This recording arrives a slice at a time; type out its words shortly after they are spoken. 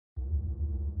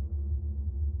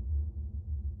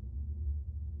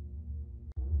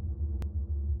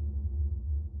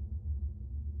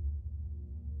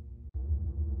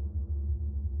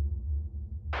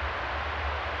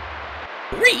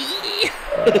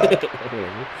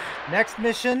Next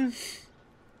mission.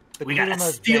 We gotta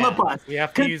steal a bus. We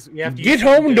have to use. Get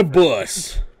home the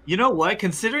bus. You know what?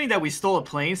 Considering that we stole a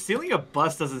plane, stealing a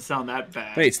bus doesn't sound that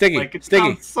bad. Wait, Sticky. Like, it Sticky.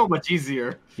 sounds so much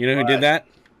easier. You know who did that?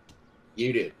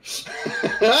 You did.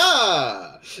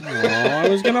 Oh, I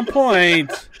was gonna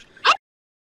point.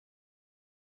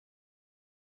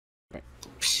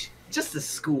 Just a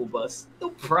school bus,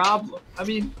 no problem. I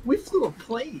mean, we flew a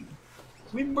plane.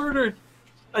 We murdered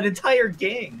an entire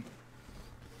gang.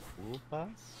 School bus?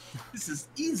 This is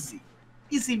easy,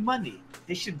 easy money.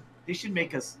 They should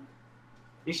make us.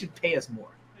 They should pay us more.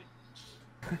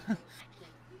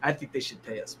 I think they should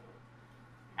pay us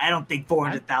more. I don't think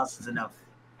 400,000 is enough.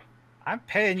 I'm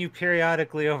paying you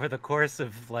periodically over the course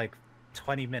of like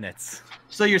 20 minutes.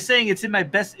 So you're saying it's in my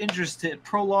best interest to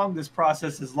prolong this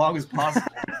process as long as possible?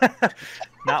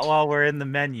 Not while we're in the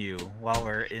menu, while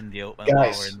we're in the while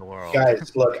we're in the world.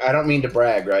 Guys, look, I don't mean to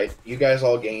brag, right? You guys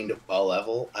all gained a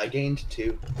level. I gained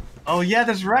 2. Oh yeah,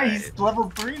 that's right. He's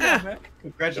level 3 now, man.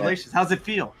 Congratulations. Yeah. How's it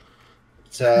feel?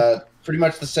 It's pretty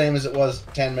much the same as it was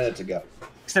 10 minutes ago.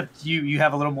 Except you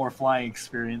have a little more flying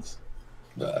experience.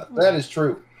 That is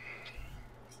true.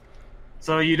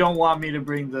 So you don't want me to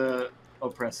bring the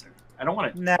oppressor? I don't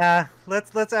want to. Nah,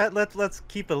 let's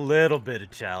keep a little bit of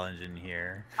challenge in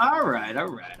here. All right.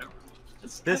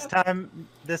 This time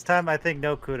I think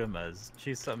no Kurumas.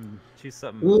 She's something.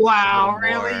 Wow,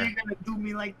 really? You're gonna do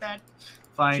me like that?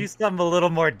 Fine. She's something a little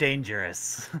more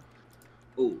dangerous.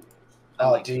 Ooh.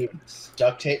 Oh, like dude,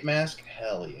 duct tape mask?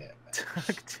 Hell yeah.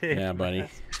 Duct tape. Yeah, buddy.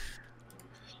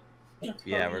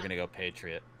 Yeah, we're gonna go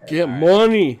Patriot. Get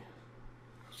money.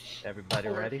 Everybody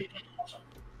ready?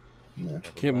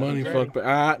 Get money, fuck.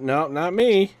 No, not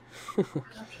me.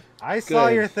 I saw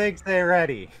your thing say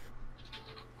ready.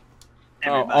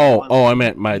 Oh! I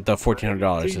meant the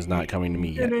 $1,400 is not coming to me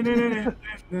yet.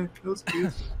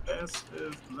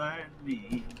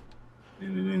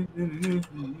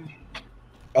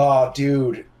 Oh,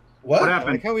 dude, what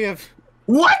happened? Like how we have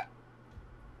What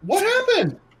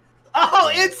happened? Oh,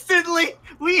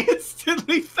 we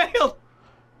instantly failed.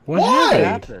 What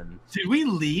happened? Did we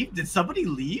leave? Did somebody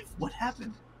leave? What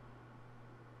happened?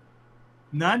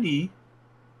 Nani?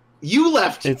 You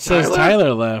left. It says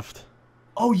Tyler left.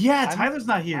 Oh yeah, Tyler's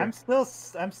not here. I'm still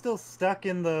stuck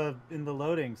in the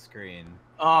loading screen.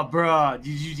 Oh, bro,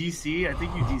 did you DC? I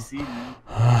think you DC'd me.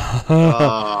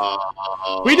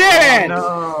 We did it!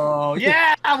 No.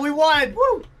 Yeah, we won!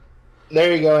 Woo!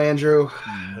 There you go, Andrew.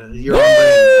 You're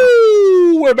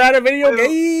Woo! We're about a video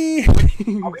game.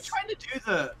 Are we trying to do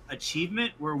the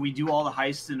achievement where we do all the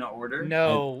heists in order?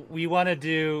 No, we want to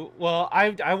do. Well,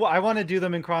 I want to do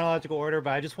them in chronological order,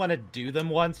 but I just want to do them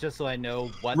once just so I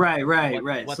know what. Right.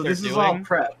 What So they're this doing. is all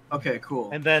prep. Okay, cool.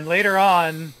 And then later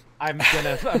on, I'm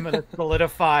gonna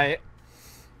solidify.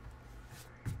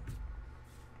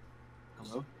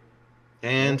 Hello.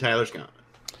 And Tyler's gone.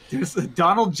 There's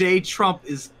Donald J. Trump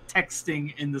is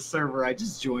texting in the server I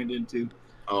just joined into.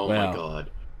 Oh my god.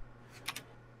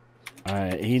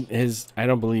 I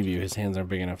don't believe you. His hands aren't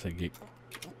big enough to get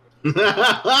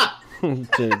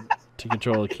to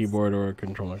control a keyboard or a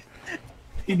controller.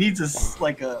 He needs a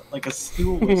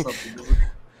stool or something.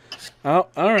 Oh,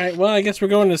 all right. Well, I guess we're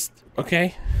going to.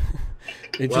 Okay.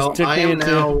 It Well, just took I me am into.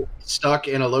 now stuck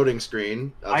in a loading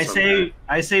screen. I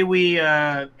say we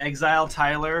exile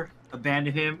Tyler,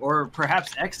 abandon him, or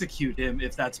perhaps execute him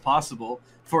if that's possible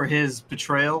for his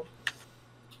betrayal.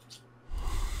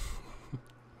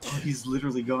 Oh, he's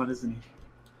literally gone, isn't he?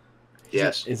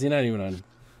 Yes. Is he not even on?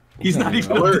 He's not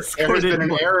even on There Discord has been an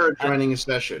anymore. error joining a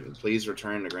session. Please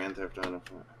return to Grand Theft Auto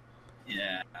 4.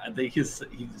 Yeah, I think his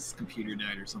computer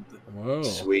died or something. Whoa.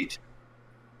 Sweet.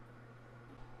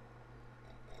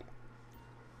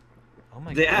 Oh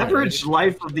my The God. average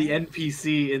life of the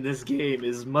NPC in this game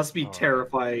must be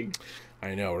terrifying.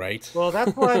 I know, right? Well,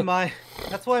 that's why my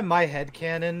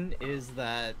headcanon is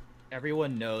that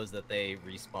everyone knows that they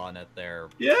respawn at their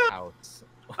house.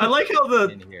 I like how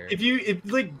in here. if you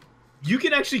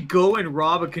can actually go and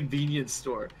rob a convenience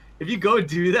store. If you go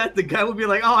do that, the guy will be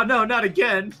like, "Oh no, not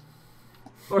again,"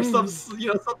 or something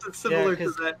similar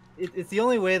to that. It's the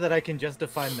only way that I can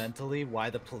justify mentally why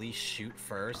the police shoot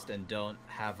first and don't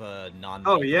have a non.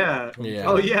 Oh yeah. Yeah.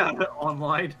 Oh yeah,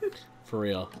 online. For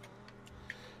real.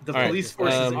 The All right, police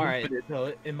force is All right. infinite.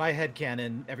 So in my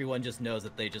headcanon, everyone just knows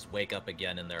that they just wake up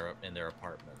again in their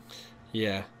apartment.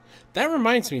 Yeah. That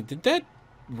reminds me. Did that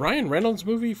Ryan Reynolds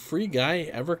movie Free Guy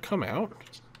ever come out?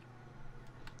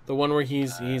 The one where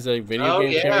he's a video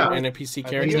game character and a PC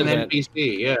character He's an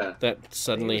NPC, yeah. that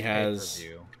suddenly has.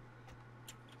 Pay-per-view.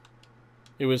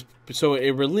 It was so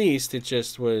it released. It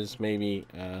just was maybe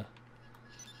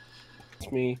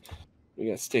just me. We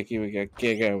got Sticky, we got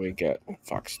Giga, we got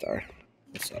Foxstar.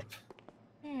 What's up?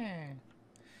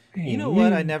 You know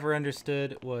what I never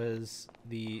understood was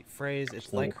the phrase,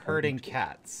 it's like herding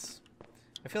cats.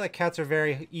 I feel like cats are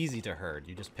very easy to herd.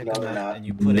 You just pick them up and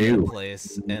you put them in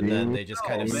place, and then they just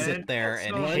kind of sit there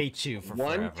and hate you for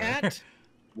forever. Cat?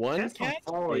 One cat?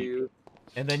 Follow you.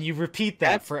 And then you repeat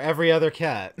that for every other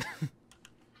cat.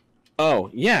 Oh,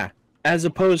 yeah. As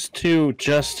opposed to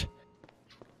just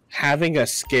having a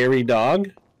scary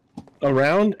dog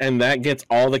around, and that gets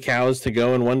all the cows to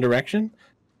go in one direction?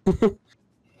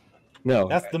 No.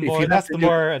 That's the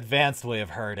more advanced way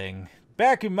of herding.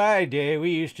 Back in my day,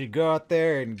 we used to go out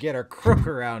there and get our crook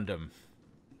around them.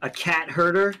 A cat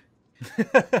herder?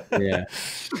 Yeah.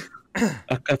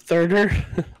 A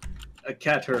thirder? A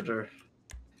cat herder.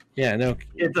 Yeah, no.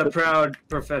 It's a proud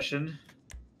profession.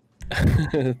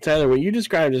 Tyler, what you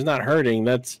described is not herding,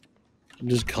 that's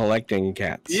just collecting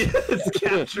cats. Yeah, it's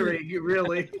capturing,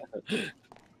 really.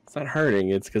 It's not herding,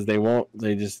 it's because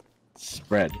they just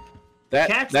spread.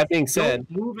 That being said,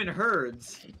 don't move in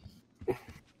herds.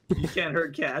 You can't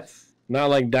herd cats. Not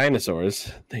like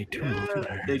dinosaurs. They do move in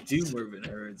herds. They do move in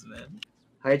herds, man.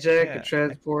 Hijack a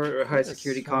transport or high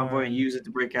security convoy and use it to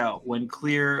break out. When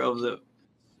clear of the...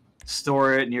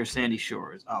 Store it near sandy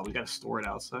shores. Oh, we gotta store it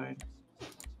outside.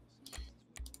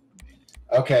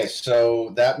 Okay,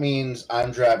 so that means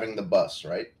I'm driving the bus,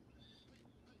 right?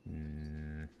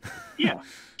 Yeah,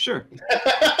 sure.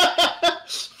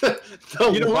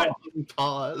 You know what?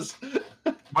 Pause.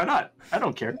 Why not? I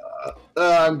don't care.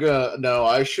 No,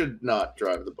 I should not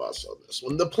drive the bus on this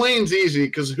one. The plane's easy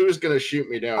because who's gonna shoot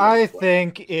me down? I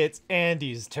think it's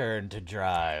Andy's turn to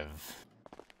drive.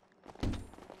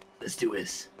 Let's do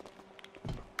this.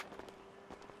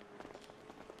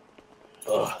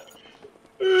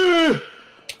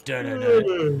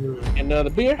 Another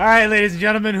beer? Alright, ladies and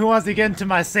gentlemen, who wants to get into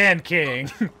my Sand King?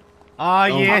 Oh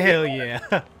yeah, hell yeah.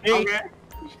 Okay.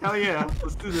 Hell yeah.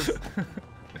 Let's do this.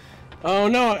 Oh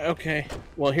no, okay.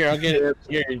 Well, here, I'll get it.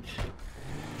 Here.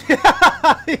 We're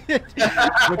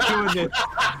doing this.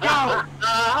 Go!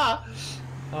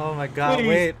 Oh my god, Please.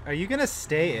 wait, are you gonna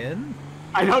stay in?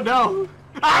 I don't know.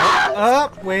 Oh,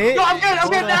 wait. No, I'm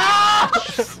good.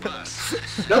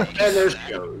 Nope, and there's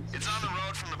goes. It's on the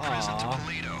road from the prison to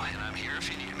Toledo, and I'm here if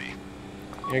you need me.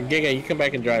 Here, Giga, you come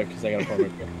back and drive because I got a phone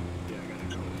right there.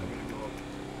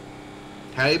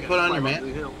 How do you put on your man?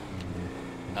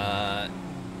 I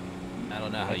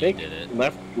don't know how I you think did it.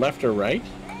 left or right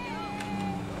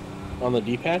on the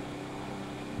D-pad.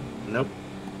 Nope.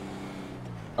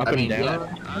 Up and down.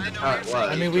 Yeah.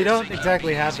 I mean, we don't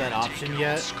exactly have that option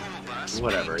yet.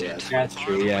 Whatever, yeah. That's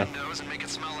true, yeah.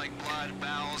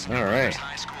 All right.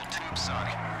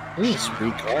 Ooh,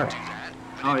 sweet car.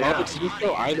 Oh yeah. Can you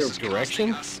go either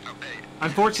direction?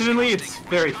 Unfortunately, it's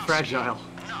very fragile.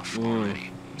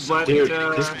 But Dude,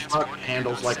 this truck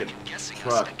handles like a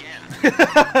truck.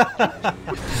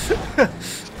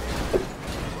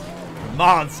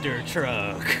 Monster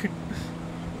truck.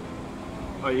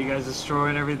 Oh, you guys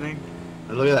destroying everything?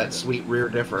 And look at that sweet rear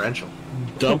differential.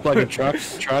 Dump like a truck.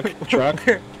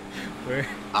 Where?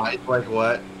 Eyes like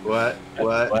what?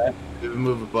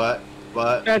 Move a butt.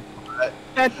 Look, man,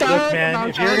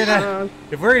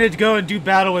 if we're gonna go and do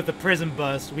battle with the prison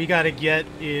bus, we gotta get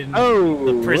in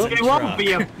the prison It truck. won't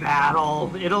be a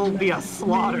battle. It'll be a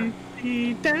slaughter.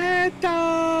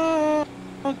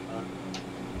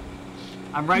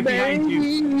 I'm right behind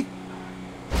you.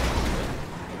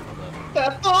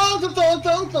 The thong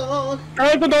song.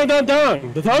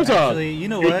 Actually, you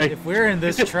know what? If we're in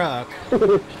this truck,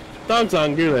 Thong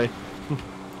song, do they?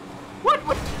 What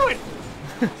are you doing?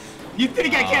 You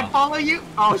think I can't follow you?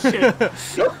 Oh shit.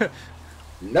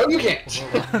 No, you can't. It's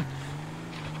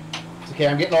okay,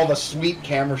 I'm getting all the sweet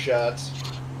camera shots.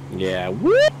 Yeah.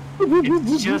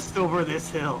 It's just over this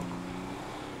hill.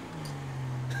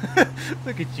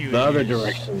 look at you. The other idiot.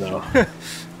 direction, though.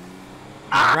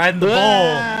 Riding the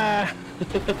bull.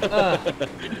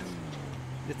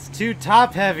 It's too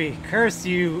top heavy. Curse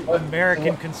you,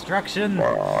 American construction.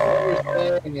 What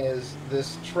you're saying is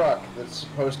this truck that's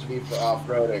supposed to be for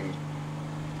off-roading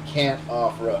can't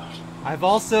off-road. I've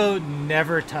also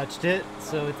never touched it,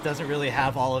 so it doesn't really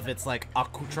have all of its like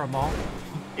accoutrement.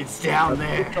 It's down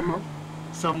there.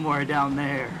 Somewhere down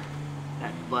there.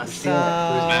 That bus.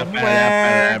 Somewhere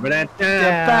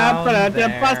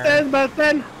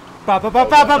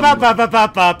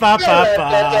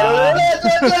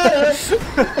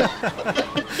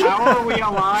How are we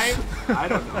alive? I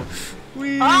don't know.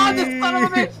 This son of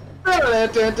a bitch!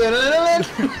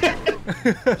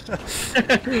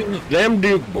 Them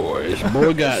Duke boys,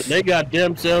 they got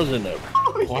themselves in a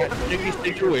quite sticky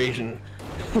situation.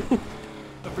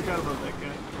 I forgot about that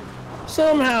guy.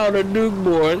 Somehow the Duke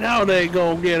boys, how they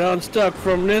gonna get unstuck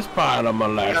from this pile of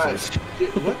molasses?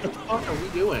 What the fuck are we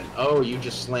doing? Oh, you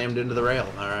just slammed into the rail.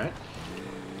 All right.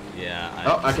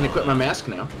 Yeah. I can equip my mask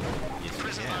now.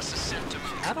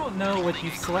 I don't know what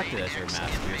you've selected as your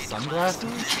mask. Your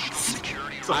sunglasses?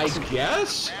 I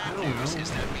guess. I don't know.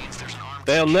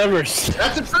 They'll never.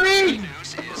 That's a tree.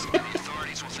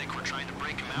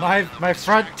 My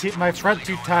front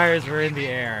two tires were in the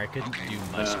air. I couldn't do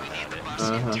much about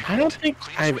it. I don't think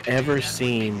I've ever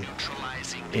seen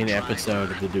an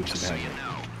episode of The Dukes of Hazzard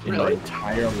in my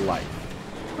entire life.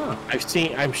 Huh.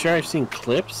 I'm sure I've seen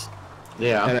clips.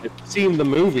 Yeah. And I've seen the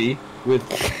movie with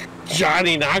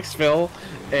Johnny Knoxville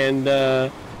and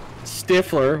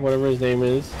Stifler, whatever his name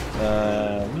is.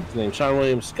 What's his name? Sean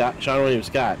William Scott.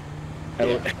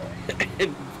 Yeah.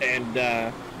 and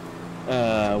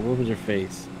what was her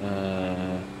face?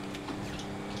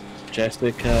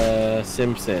 Jessica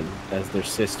Simpson as their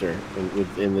sister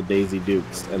in the Daisy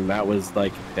Dukes, and that was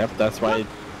like, yep, that's why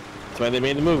they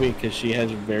made the movie, because she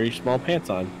has very small pants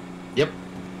on. Yep.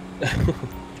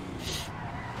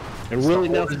 And Willie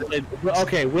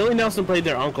Nelson played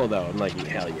their uncle though. I'm like,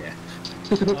 hell yeah.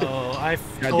 Oh, I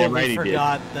totally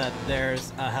forgot that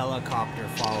there's a helicopter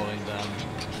following them.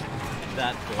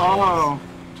 That goes. Oh,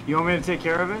 you want me to take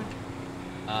care of it?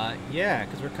 Yeah,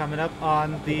 because we're coming up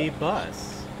on the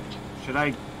bus. Should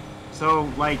I?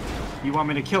 So, like, you want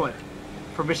me to kill it?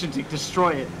 Permission to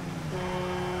destroy it?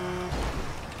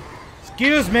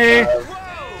 Excuse me!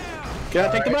 Can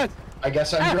I take the bus? I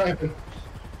guess I'm driving.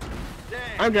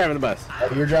 I'm driving the bus. Oh,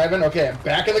 you're driving? Okay, I'm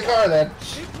back in the car then.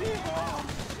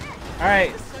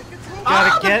 Alright.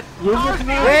 Gotta get...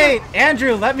 Wait!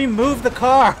 Andrew, let me move the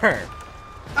car!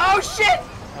 Oh, shit!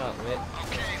 Oh, wait.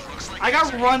 I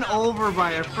got run over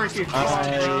by a freaking car.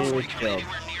 I was killed.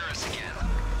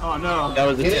 Oh, no. That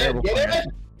was a terrible Get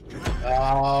it?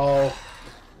 Oh.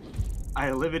 I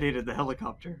eliminated the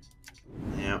helicopter.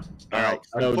 Yeah. Alright,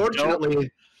 so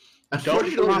unfortunately,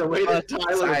 the way that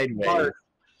Tyler parked,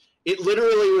 it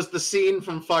literally was the scene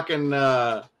from fucking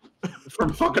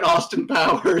Austin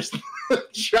Powers.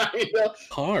 Trying to...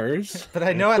 Cars? But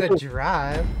I know how to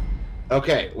drive.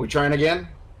 Okay, we trying again?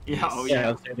 Yeah, oh yeah.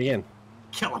 Let's do it again.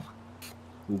 Kill him.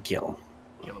 Kill him.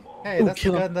 Kill him all. Hey, that's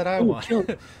the gun that I want.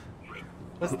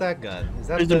 What's that gun? Is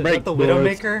that the boys.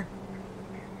 Widowmaker?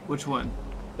 Which one?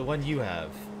 The one you have.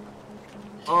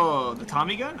 Oh, the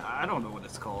Tommy gun? I don't know what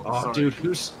it's called. Oh, Sorry. dude,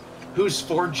 who's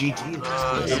Ford GT?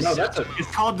 No, that's a...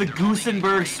 It's called the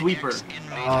Goosenberg Sweeper.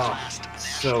 Oh,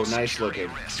 so nice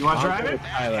looking. You want to drive it?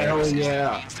 Tyler. Hell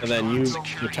yeah. And then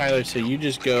Tyler, so you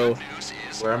just go...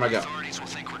 Where am I going?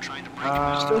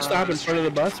 Still stop in front of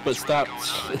the bus, but stop.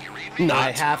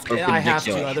 I have to,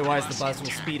 otherwise the bus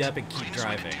will speed up and keep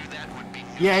driving.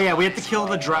 Yeah, we have to kill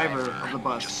the driver of the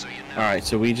bus. Alright,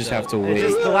 so we just have to wait.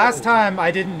 The last time I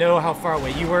didn't know how far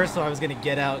away you were, so I was gonna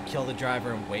get out, kill the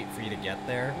driver, and wait for you to get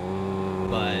there.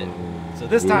 But so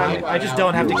this time I just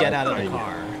don't have to get out of the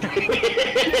car.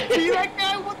 See that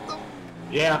guy? What the?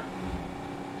 Yeah.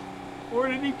 Where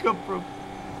did he come from?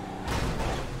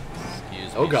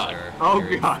 Excuse Oh me, god. sir. Oh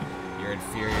god. You're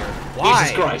inferior. Why?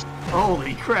 Jesus Christ.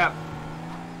 Holy crap.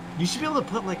 You should be able to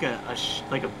put like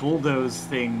a bulldoze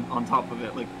thing on top of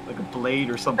it, like a blade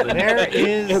or something. There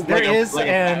is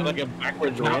a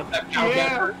backwards ramp.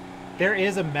 Yeah. There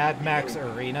is a Mad Max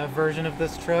Arena version of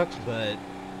this truck, but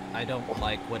I don't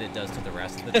like what it does to the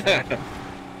rest of the truck.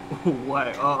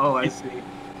 What? Oh, I see.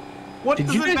 What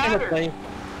does it matter?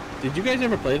 Did you guys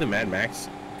ever play the Mad Max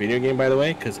video game, by the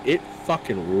way? Because it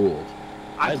fucking ruled.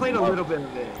 I played a little bit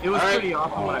of it. It was pretty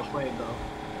awesome when I played, though.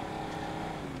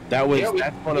 That's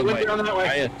one of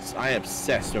my... I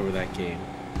obsessed over that game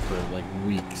for like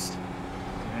weeks.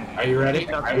 Are you ready?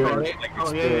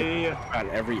 Oh, yeah. About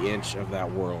every inch of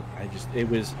that world. It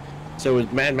was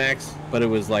Mad Max, but it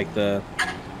was like the...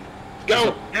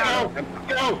 Go!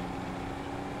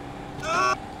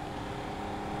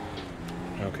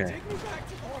 Okay.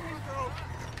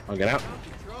 I'll get out.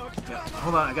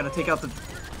 Hold on, I gotta take out the...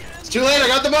 It's too late, I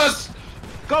got the bus!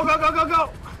 Go!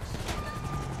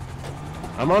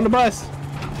 I'm on the bus.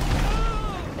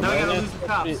 Now I gotta lose the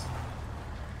cops.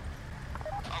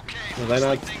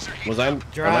 Was I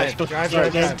Drive.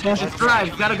 Just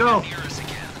drive, gotta go.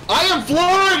 I am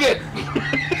flooring it!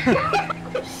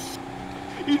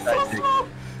 He's so slow.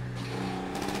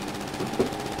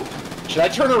 Should I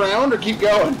turn around or keep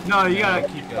going? No, you gotta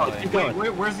keep going.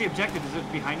 Wait, where's the objective? Is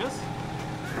it behind us?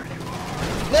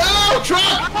 No!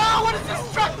 Truck! Oh, what is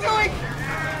this truck doing?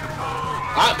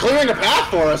 Clearing a path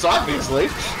for us, obviously.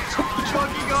 Truck,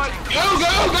 you going? Go!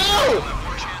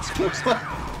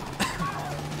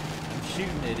 I'm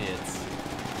shooting idiots.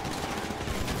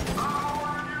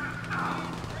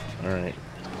 All right.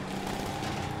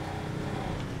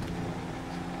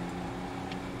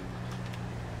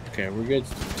 Okay, we're good.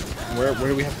 Where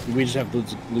do we have? We just have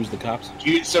to lose the cops.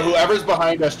 So whoever's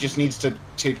behind us just needs to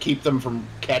keep them from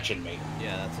catching me.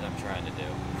 Yeah, that's what I'm trying to do.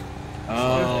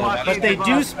 Oh, But they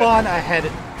do spawn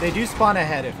ahead. They do spawn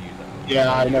ahead of you, though.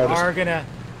 Yeah, I know.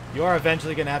 You are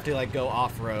eventually gonna have to like go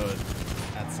off road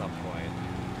at some point.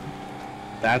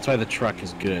 that's why the truck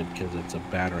is good, because it's a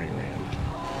battering ram.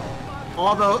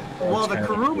 Although, well, the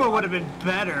Karuma would have been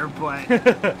better,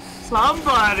 but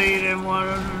somebody didn't want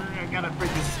to. I gotta bring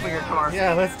this slinger car.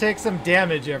 Yeah, let's take some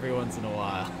damage every once in a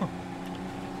while.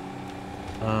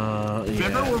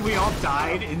 Remember when we all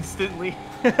died instantly?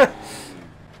 Oh,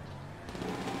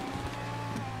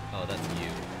 that's you.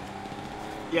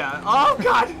 Yeah. Oh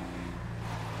God.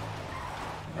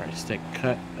 All right, stick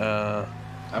cut.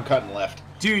 I'm cutting left.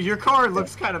 Dude, your car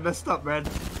looks kind of messed up, man.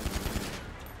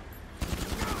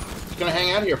 Just gonna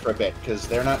hang out here for a bit because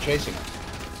they're not chasing us.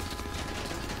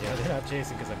 Yeah, they're not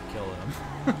chasing because I'm killing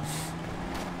them.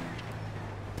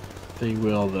 They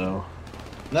will though.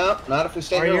 No, not if we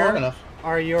stay here long enough.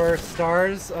 Are your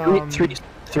stars? Three Are stars.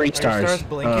 your stars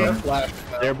blinking?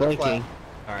 They're blinking.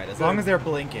 All right, as long as they're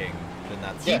blinking, then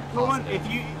that's Yeah. positive.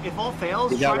 If all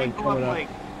fails, You got try one to go coming up up. like.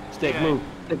 Stick, Yeah. move.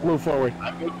 Stick, move forward.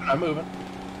 I'm moving.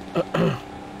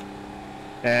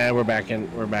 And we're back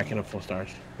in a full stars.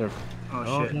 They're,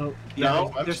 Oh shit. no. Yeah,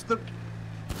 No, they're still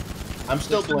I'm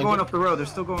still going blinking. up the road. They're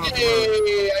still going up the road.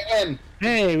 Hey, again.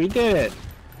 Hey, we did it.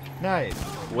 Nice.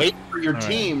 Wait for your All right.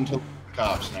 team to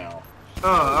cops now.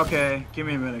 Oh, okay. Give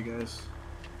me a minute, guys.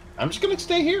 I'm just gonna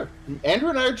stay here. Andrew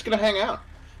and I are just gonna hang out.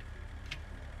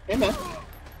 Hey man,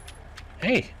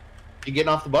 Hey. you getting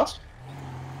off the bus?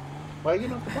 Why are you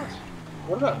getting off the bus?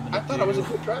 What about? I thought I was a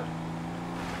good driver.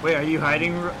 Wait, are you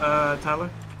hiding, Tyler?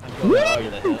 I'm going up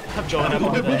the hill. I'm going up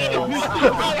on the hills.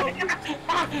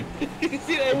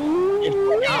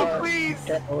 Oh, please!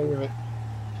 Can't believe it.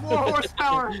 More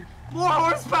horsepower! More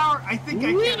horsepower! I think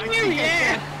I can. I think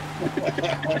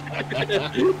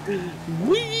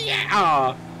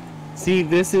I can. See,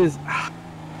 this is.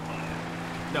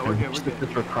 No, we're good. We're If good.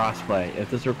 this were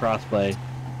crossplay,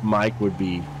 Mike would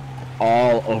be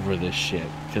all over this shit.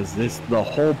 Because the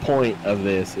whole point of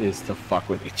this is to fuck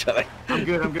with each other. I'm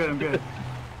good. I'm good. I'm good.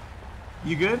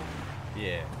 You good?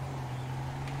 Yeah.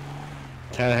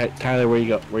 Tyler, where you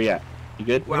go? Where you at? You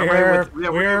good? Well, I'm We're, right with- yeah,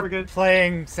 we're we're good.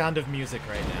 playing Sound of Music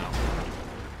right now.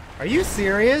 Are you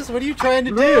serious? What are you trying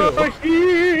to do?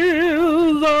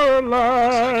 Heels are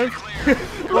alive.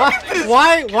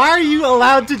 Why are you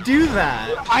allowed to do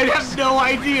that? I have no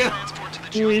idea.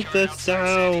 With the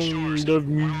sound of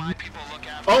music.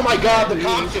 Oh my God, the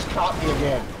cop just caught me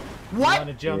again. You What?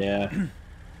 wanna jump? Yeah.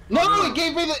 No, it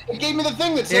gave me the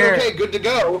thing that said, Here. okay, good to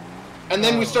go. And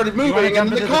then we started You wanna moving,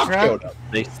 jump and the into the cop truck? showed up.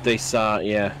 They saw,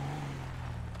 yeah.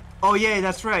 Oh yeah,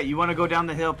 that's right. You want to go down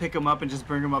the hill, pick them up, and just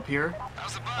bring them up here?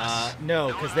 No,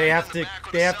 because they have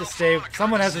to stay.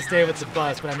 Someone has to stay with the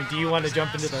bus. But I mean, do you want to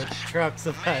jump into the truck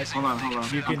so that Hold on. you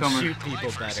I'm can coming. shoot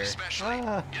people better?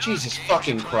 Jesus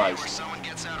fucking Christ.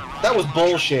 That was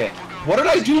bullshit. What did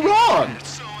I do wrong?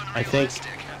 I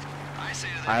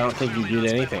don't think you did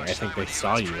anything. I think they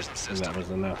saw you, and that was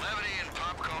enough.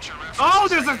 Oh,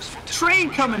 there's a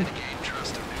train coming.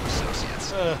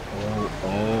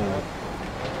 Oh.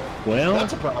 Well,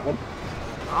 That's a problem.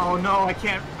 Oh no, I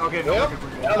can't. Okay, no, Well, we're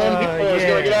good. now them people is yeah.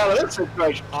 gonna get out of this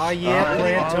situation. Oh yeah,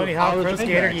 playing Tony Hawk I'll Pro take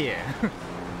Skater, that. yeah.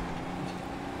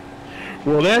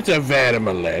 well, that's a vat of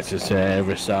molasses I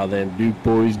ever saw them Duke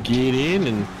boys get in,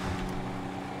 and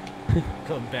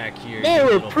Come back here. they you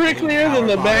were little pricklier blue than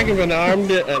the power back of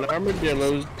bottom. an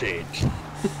armadillo's titch.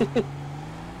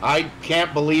 I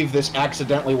can't believe this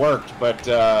accidentally worked, but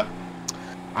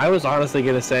I was honestly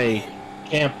gonna say,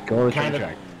 can't go on the kind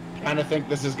train track. of think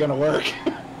this is gonna work.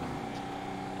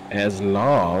 As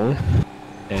long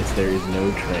as there is no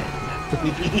train.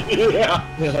 Yeah.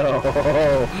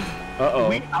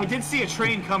 Uh-oh. I did see a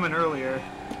train coming earlier.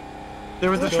 There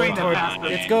was a It's train going that toward- passed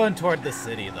us. It's going toward the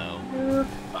city, though.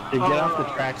 Get off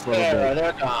the tracks a little There, bit.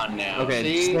 they're gone now.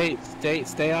 Okay, See?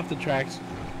 stay off the tracks.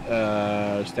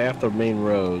 Stay off the main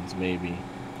roads, maybe.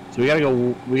 So we gotta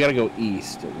go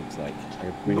east. It looks like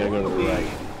we gotta go to the right.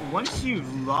 Once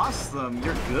you've lost them,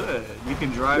 you're good. You can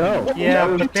drive. No. Yeah,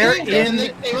 No, but they're and in. they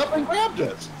came up and grabbed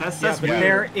us. That's Yeah, but weird.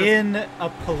 they're in a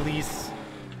police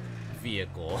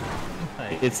vehicle.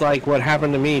 Like, It's like what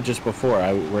happened to me just before.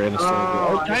 We're in a store.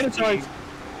 Oh, I dinosaurs! see.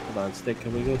 Hold on, stick.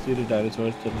 Can we go through the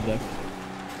dinosaurs to the left?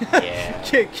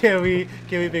 Yeah. can we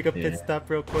make a pit Yeah. stop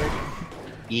real quick?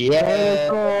 Yeah.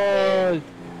 Dinosaurs!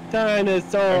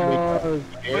 Dinosaurs!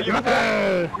 What you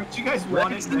guys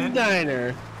want Rex the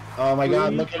diner. Oh my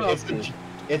god, look at it.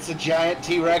 It's a giant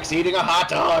T-Rex eating a hot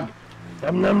dog!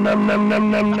 Nom nom nom nom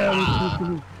nom nom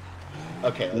nom.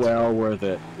 Okay. Well worth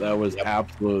it. That was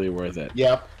absolutely worth it.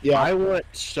 Yep. Yeah.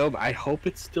 I hope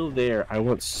it's still there. I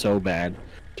want so bad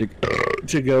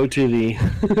to go to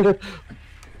the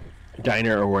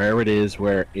diner or wherever it is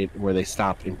where they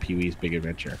stop in Pee-wee's Big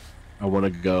Adventure. I want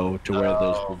to go to where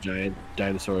those giant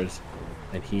dinosaurs,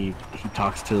 and he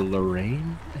talks to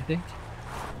Lorraine, I think.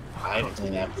 I haven't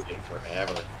seen that movie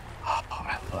forever. Oh,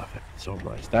 I love it so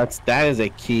much. That is a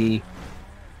key.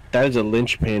 That is a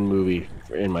linchpin movie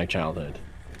in my childhood.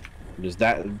 Just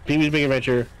that Pee-wee's Big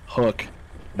Adventure, Hook,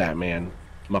 Batman,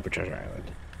 Muppet Treasure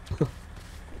Island.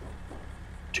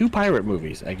 2 pirate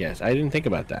movies, I guess. I didn't think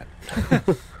about that.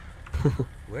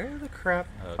 Where the crap?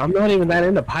 Okay. I'm not even that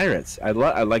into pirates. I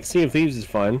like Sea of Thieves is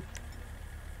fun,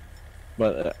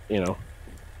 but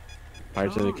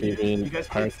Pirates of the Caribbean,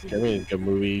 Pirates of the Caribbean is a good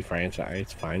movie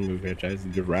franchise, fine movie franchise,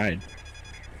 good ride,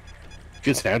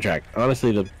 good soundtrack.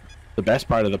 Honestly, the best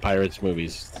part of the Pirates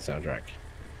movies is the soundtrack.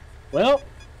 Well,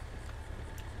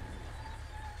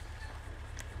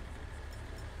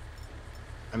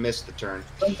 I missed the turn.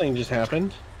 something just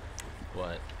happened.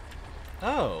 What?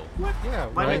 Oh. What? Yeah.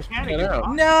 My Right. mechanic.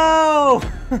 No!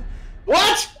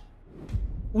 What?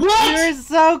 What? You're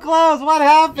so close. What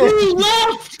happened? You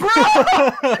left, bro!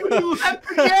 You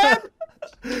left again?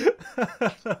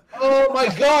 Oh my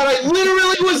god, I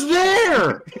literally was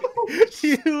there!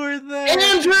 You were there.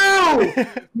 Andrew!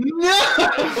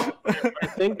 No! My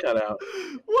thing cut out.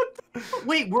 What?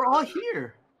 Wait, we're all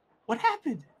here. What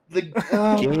happened?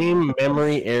 Game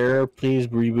memory error. Please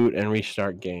reboot and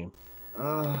restart game.